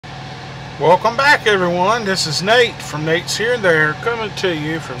Welcome back, everyone. This is Nate from Nate's Here and There, coming to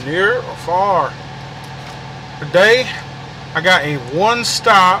you from near or far. Today, I got a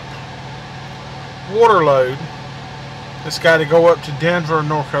one-stop water load that's got to go up to Denver,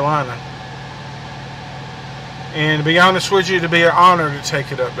 North Carolina. And to be honest with you, it'd be an honor to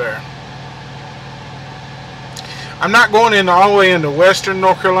take it up there. I'm not going all the way into western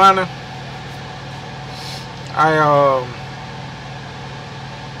North Carolina.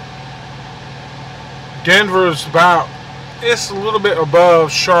 Denver is it's a little bit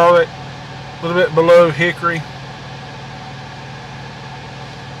above Charlotte, a little bit below Hickory.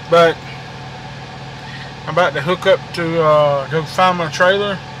 But I'm about to hook up to go find my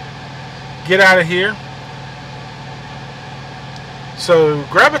trailer, get out of here. So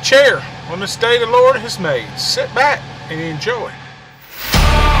grab a chair on this day the Lord has made. Sit back and enjoy.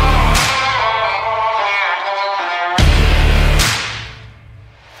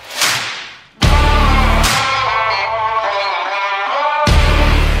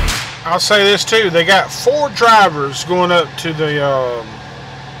 I'll say this too, they got 4 drivers going up to the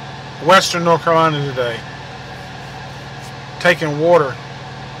western North Carolina today, taking the water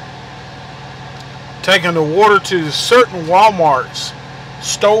to certain Walmart's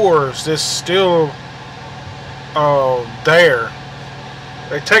stores that's still there.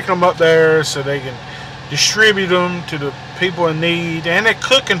 They're taking them up there so they can distribute them to the people in need, and they're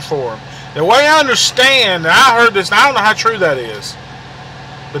cooking for them. The way I understand, and I heard this, and I don't know how true that is,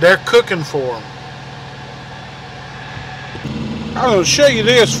 but they're cooking for them. I'm going to show you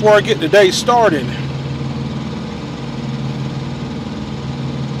this before I get the day started.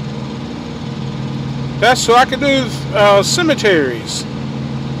 That's so I can do cemeteries.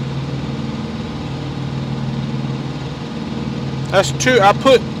 That's I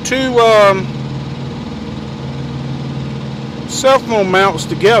put 2 cell phone mounts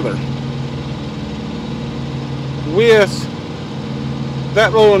together with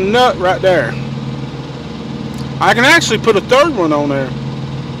that little nut right there. I can actually put a 3rd one on there,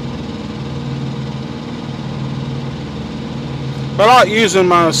 but I like using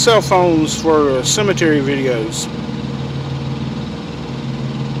my cell phones for cemetery videos.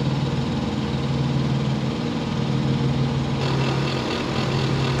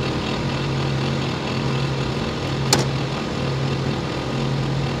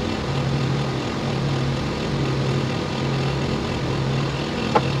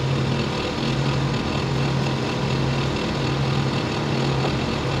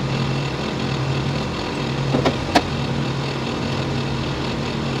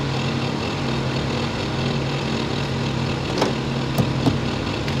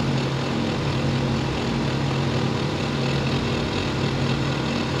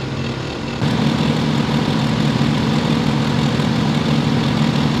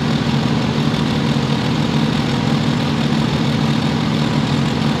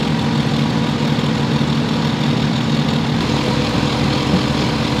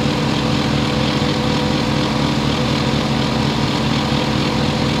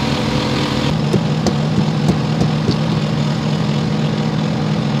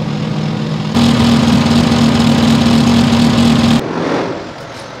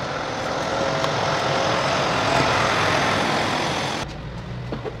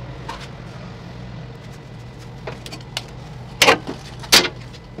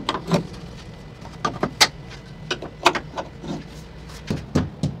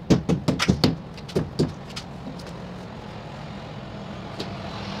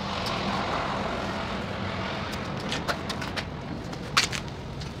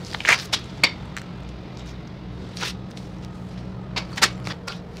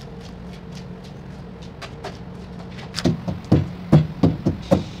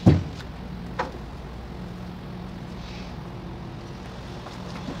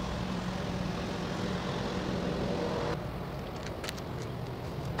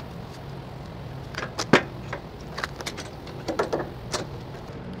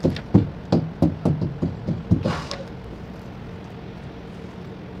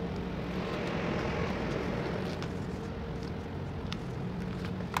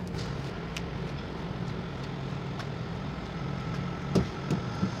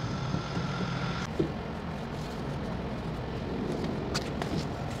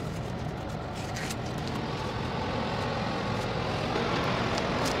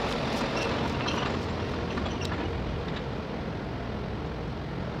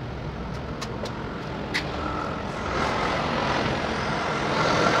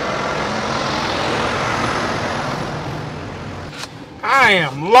 I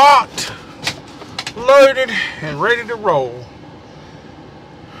am locked, loaded, and ready to roll.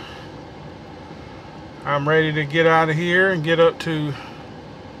 I'm ready to get out of here and get up to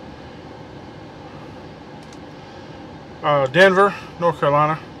Denver, North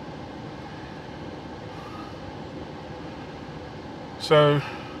Carolina. So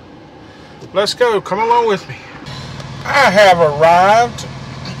let's go. Come along with me. I have arrived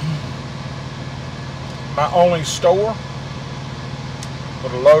at my only store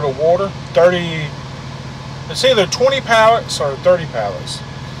with a load of water. 30, it's either 20 pallets or 30 pallets.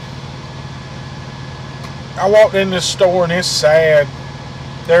 I walked in this store and it's sad.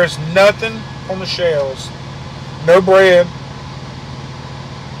 There's nothing on the shelves. No bread,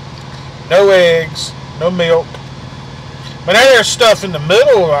 no eggs, no milk. But now there's stuff in the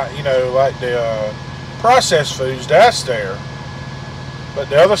middle, like, you know, like the processed foods, that's there. But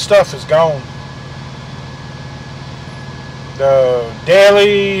the other stuff is gone. The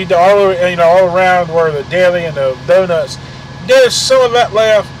deli, all around where the deli and the donuts, there's some of that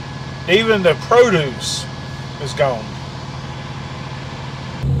left. Even the produce is gone.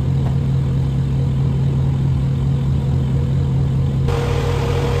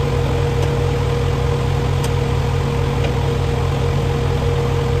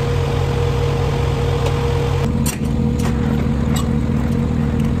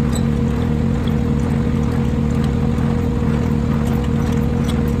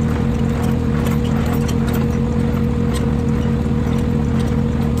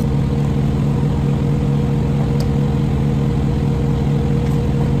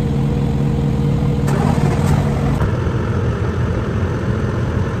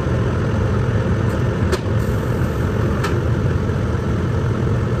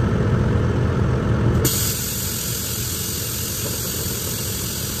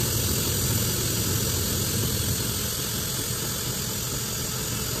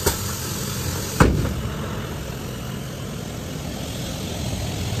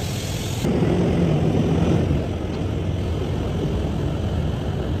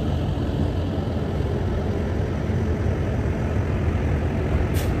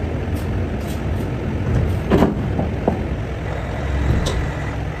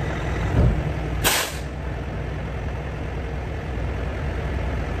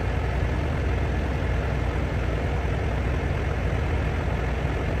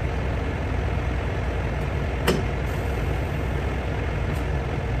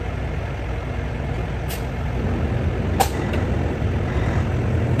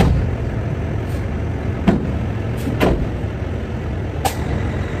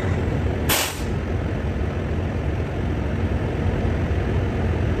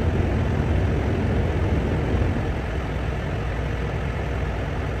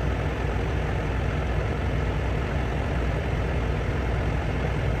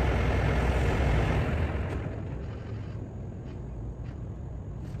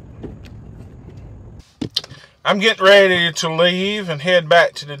 I'm getting ready to leave and head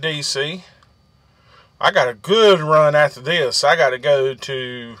back to the DC. I got a good run after this. I got to go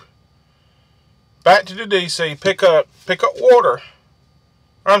back to the DC, pick up water.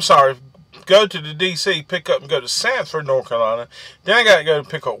 I'm sorry, go to the DC, pick up and go to Sanford, North Carolina. Then I got to go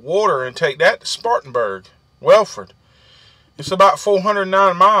pick up water and take that to Spartanburg, Welford. It's about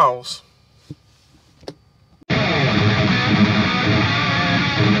 409 miles.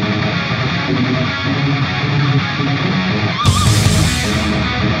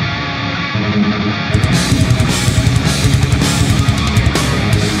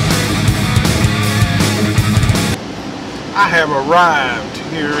 I have arrived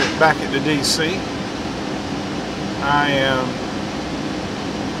here back at the DC. I am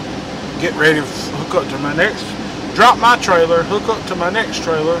getting ready to hook up to my next, drop my trailer, hook up to my next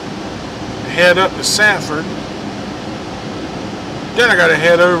trailer, head up to Sanford. Then I got to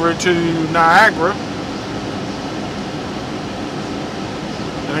head over to Niagara.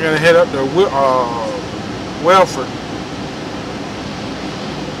 Then I got to head up to Welford,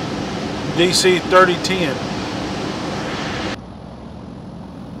 DC 3010.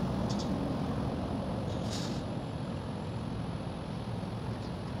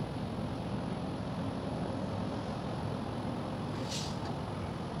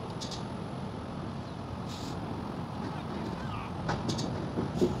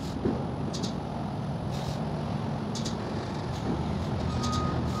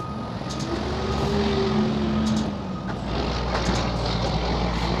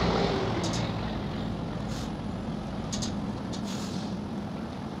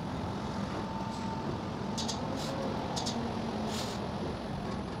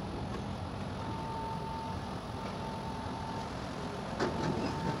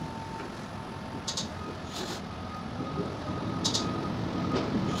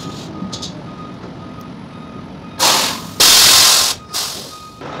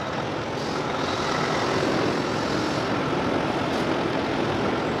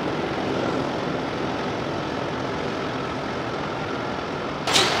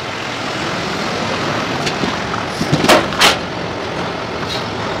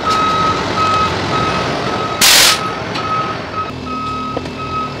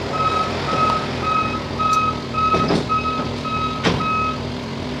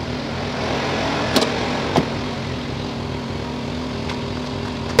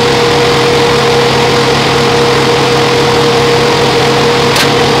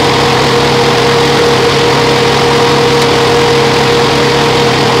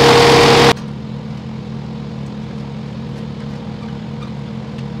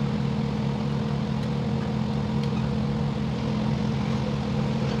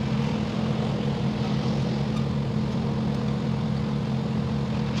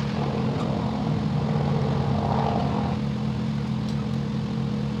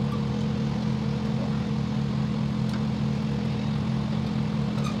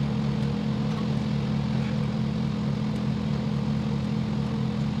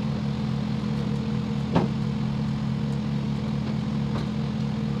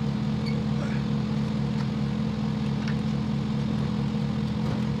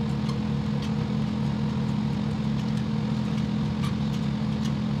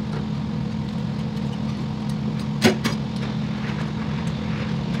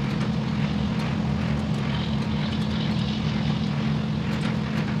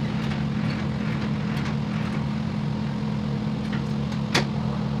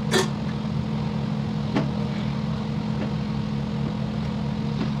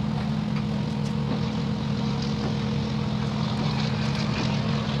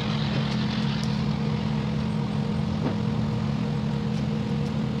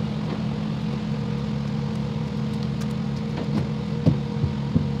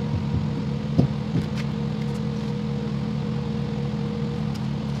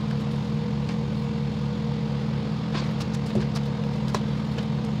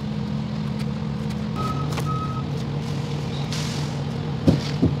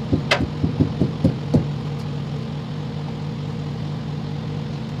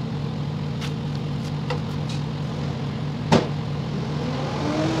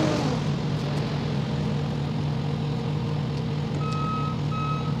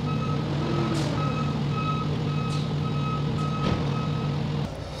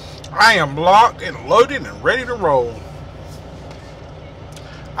 I am locked and loaded and ready to roll.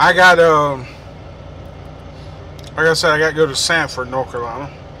 I got like I said, I got to go to Sanford, North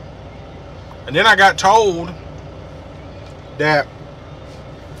Carolina. And then I got told that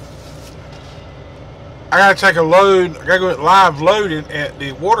I got to take a load. I got to go get live loading at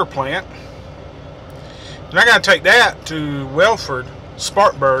the water plant. And I got to take that to Welford,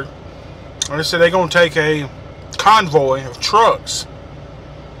 Spartanburg. And they said they're going to take a convoy of trucks.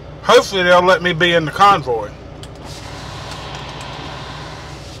 Hopefully they'll let me be in the convoy.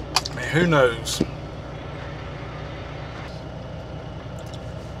 Man, who knows?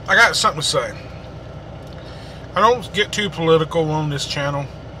 I got something to say. I don't get too political on this channel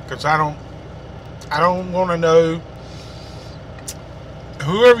because I don't want to know.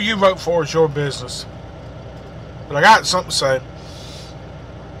 Whoever you vote for is your business. But I got something to say.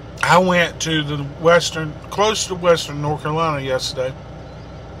 I went to the close to western North Carolina yesterday.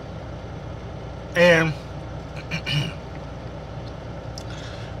 And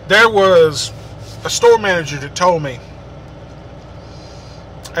there was a store manager that told me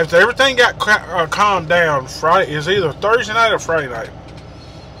after everything got calmed down, Friday, it was either Thursday night or Friday night,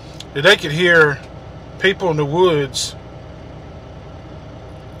 that they could hear people in the woods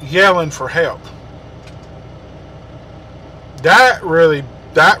yelling for help. That really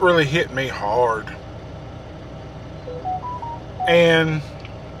hit me hard. And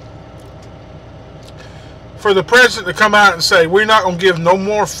for the president to come out and say, we're not going to give no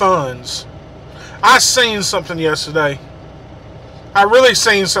more funds. I seen something yesterday. I really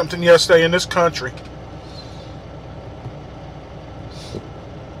seen something yesterday in this country.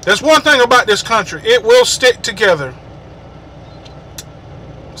 There's one thing about this country. It will stick together.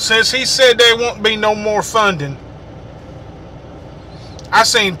 Since he said there won't be no more funding, I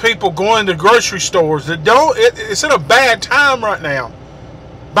seen people going to grocery stores that don't, it's in a bad time right now,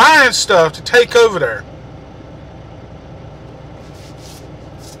 buying stuff to take over there.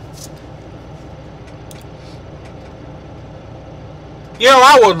 You know,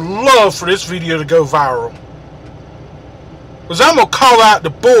 I would love for this video to go viral, because I'm going to call out the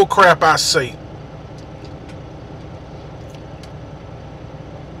bull crap I see.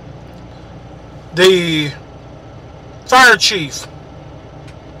 The fire chief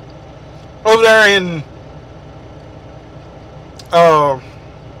over there in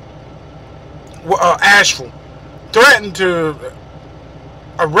Asheville threatened to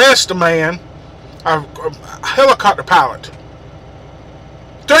arrest a man, a helicopter pilot.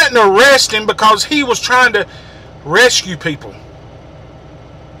 Threatened to arrest him because he was trying to rescue people.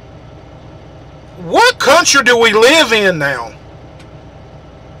 What country do we live in now?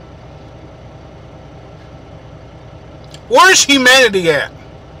 Where's humanity at?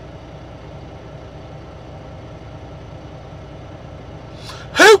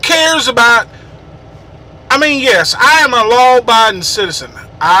 Who cares about... I mean, yes, I am a law-abiding citizen.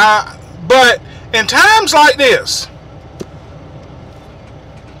 But in times like this,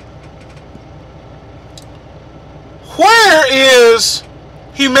 where is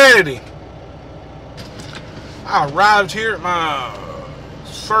humanity? I arrived here at my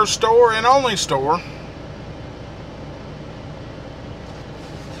first store and only store.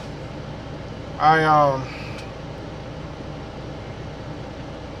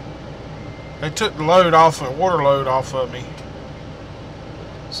 They took the water load off of me.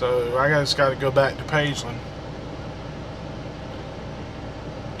 So I just got to go back to Pageland.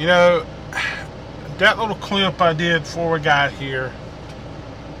 You know, that little clip I did before we got here,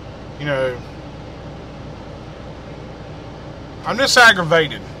 you know, I'm just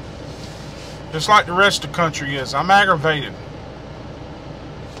aggravated. Just like the rest of the country is. I'm aggravated.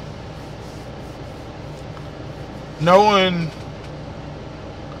 Knowing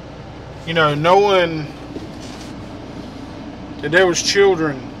that there was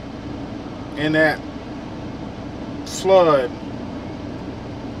children in that flood,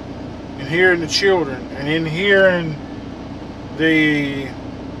 and hearing the children, and in hearing the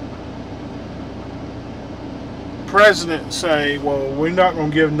president say, well, we're not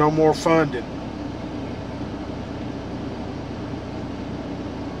going to give no more funding.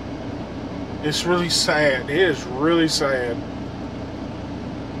 It's really sad. It is really sad.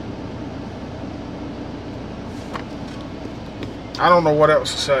 I don't know what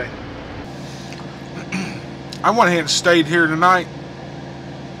else to say. I went ahead and stayed here tonight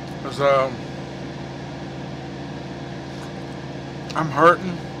because I'm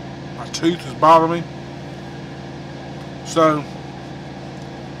hurting. My tooth is bothering me. So,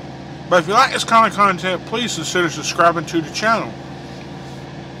 but if you like this kind of content, please consider subscribing to the channel.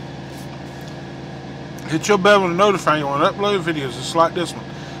 Hit your bell to notify you when I upload videos just like this one.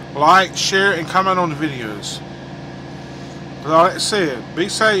 like, share, and comment on the videos. With all that said, be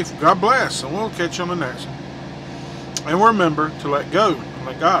safe, God bless, and we'll catch you on the next one. And remember to let go and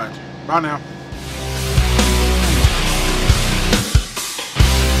let God. Bye now.